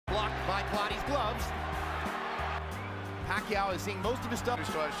by Clottey's gloves. Pacquiao is seeing most of his stuff. He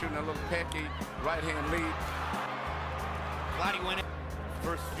started shooting a little pecky right-hand lead. Clottey went in.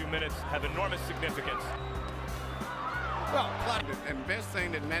 First few minutes have enormous significance. Well, Clottey. And the best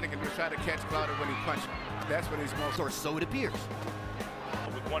thing that Manny can do is try to catch Clottey when he punches. That's what he's most. Or so it appears.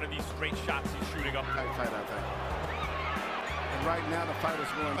 With one of these straight shots he's shooting up. Tight fight, I think. And right now the fight is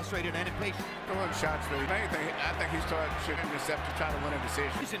going Frustrated and impatient. throwing shots. The main thing, I think he started shooting intercept to try to win a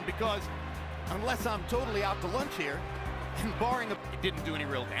decision. Because unless I'm totally out to lunch here, and barring it didn't do any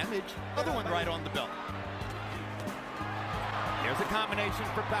real damage. Other one right on the belt. There's a combination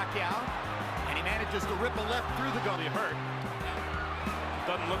for Pacquiao, and he manages to rip a left through the gully. Hurt.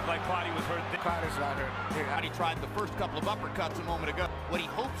 Doesn't look like Clottey was hurt. Clottey's not hurt. He tried the first couple of uppercuts a moment ago. What he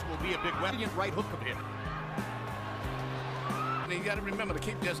hopes will be a big weapon, right hook of him. You got to remember to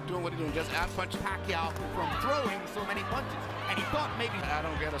keep just doing what he's doing, just out-punch Pacquiao from throwing so many punches. And he thought maybe... I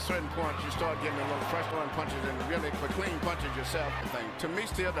don't get a certain point, you start getting a little frustrating punches and really for clean punches yourself. To me,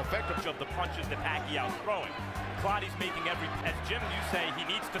 still the effective of the punches that Pacquiao's throwing. Clottey's making every... As Jim, you say, he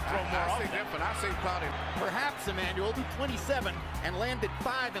needs to throw more I often. see different. I see Clottey. Perhaps, Emmanuel, 27 and landed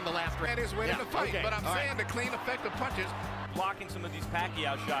 5 in the last round. That is winning the fight, okay. but I'm saying the clean, effective punches. Blocking some of these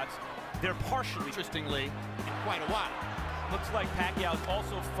Pacquiao shots, they're partially... Interestingly, in quite a while. Looks like Pacquiao's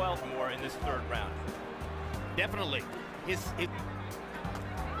also felt more in this third round. Definitely.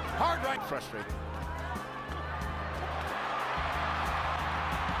 Hard right. Frustrated.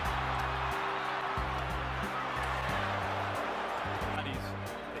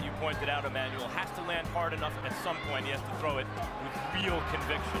 That you pointed out, Emmanuel, has to land hard enough at some point. He has to throw it with real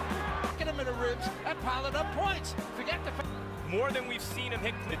conviction. Get him in the ribs and piling up points. Forget the... More than we've seen him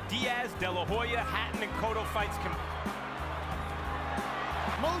hit the Diaz, De La Hoya, Hatton, and Cotto fights.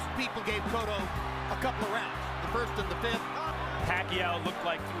 Most people gave Cotto a couple of rounds. The first and the fifth. Pacquiao looked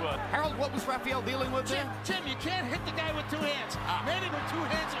like through a... Harold, what was Rafael dealing with there? Jim, you can't hit the guy with 2 hands. Manny with 2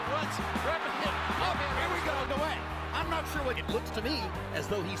 hands at once. Rapid hit. Oh, here we go. No way. I'm not sure what it looks to me as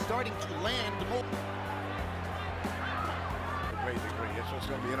though he's starting to land more. Great degree. It's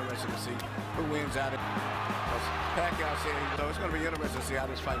going to be interesting to see who wins out of it. Pacquiao said, so it's going to be interesting to see how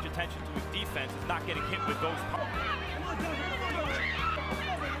this fight. Attention to his defense is not getting hit with those.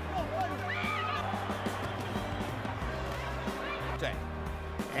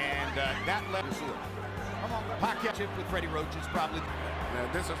 And that led to it. Come on, Pacquiao chip with Freddie Roach is probably. Now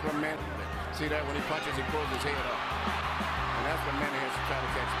this is what Manny. See that when he punches, he pulls his head up, and that's what Manny has to try to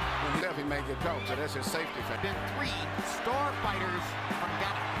catch. When he may get caught, so that's his safety factor. Been 3 star fighters from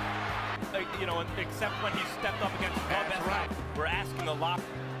Ghana. You know, except when he stepped up against That's right. We're asking a lot.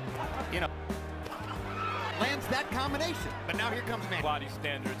 You know, lands that combination. But now here comes Manny. Clottey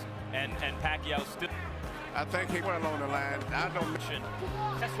standards, and Pacquiao still. I think he went along the line. I don't mention.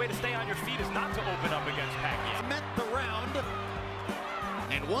 Best way to stay on your feet is not to open up against Pacquiao. Meant the round.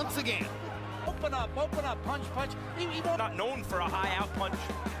 And once again, open up, punch, punch. He won't. Not known for a high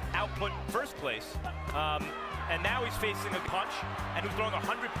output first place. And now he's facing a punch, and who's throwing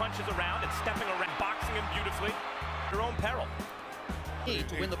 100 punches around and stepping around, boxing him beautifully. Their own peril.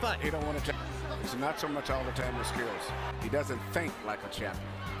 To win the fight. He don't want to. It's not so much all the time with skills. He doesn't think like a champion.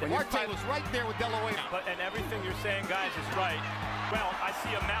 Marte was right there with De La Hoya. And everything you're saying, guys, is right. Well, I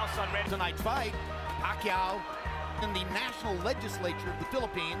see a mouse on ready. Tonight's fight, Pacquiao in the national legislature of the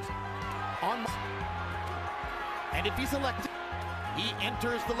Philippines. And if he's elected, he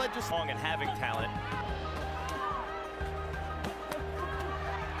enters the legislature. And having talent.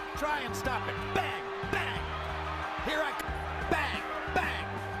 Try and stop it. Bang, bang. Here I come. Bang, bang,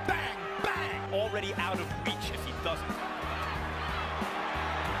 bang, bang. Already out of reach if he doesn't.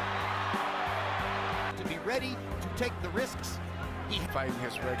 To be ready to take the risks. He fighting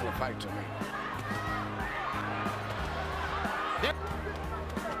his regular fight to me. There.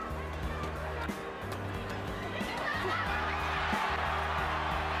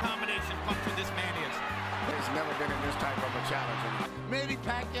 Combination puncher this man is. He's never been in this type of a challenge. Manny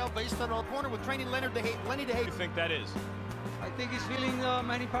Pacquiao based on all Corner with training Lenny What do you think that is? I think he's feeling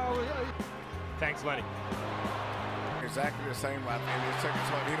Manny Pacquiao. Thanks, Lenny. Exactly the same. I mean, it's second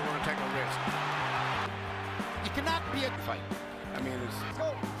spot. He don't want to take a risk. You cannot be a fight. I mean, it's.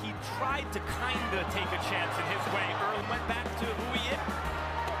 He tried to kind of take a chance in his way. Earl went back to who he is.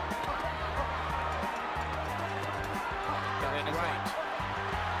 Right.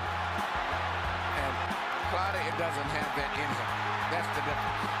 And Clottey, it doesn't have that in him. That's the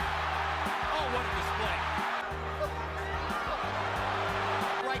difference. Oh, what a display.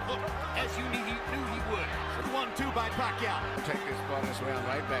 Right hook, as you knew he would. 1-2 by Pacquiao. Take this bonus round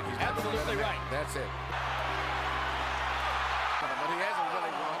right back. He's absolutely right. That's it. But he hasn't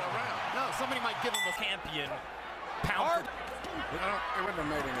really gone around. No, somebody might give him a champion pound. It wouldn't have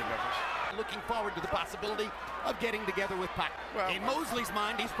made any difference. Looking forward to the possibility of getting together with Pacquiao. Well, in Mosley's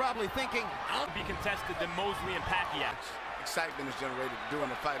mind, he's probably thinking, I'll be contested than Mosley and Pacquiao. Excitement is generated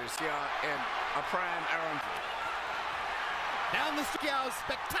during the fight is and a prime Aaron. Down the Pacquiao's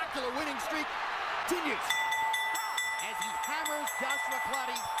spectacular winning streak continues as he hammers Joshua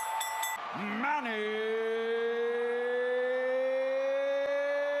Clottey. Manny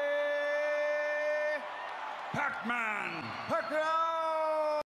Pacquiao.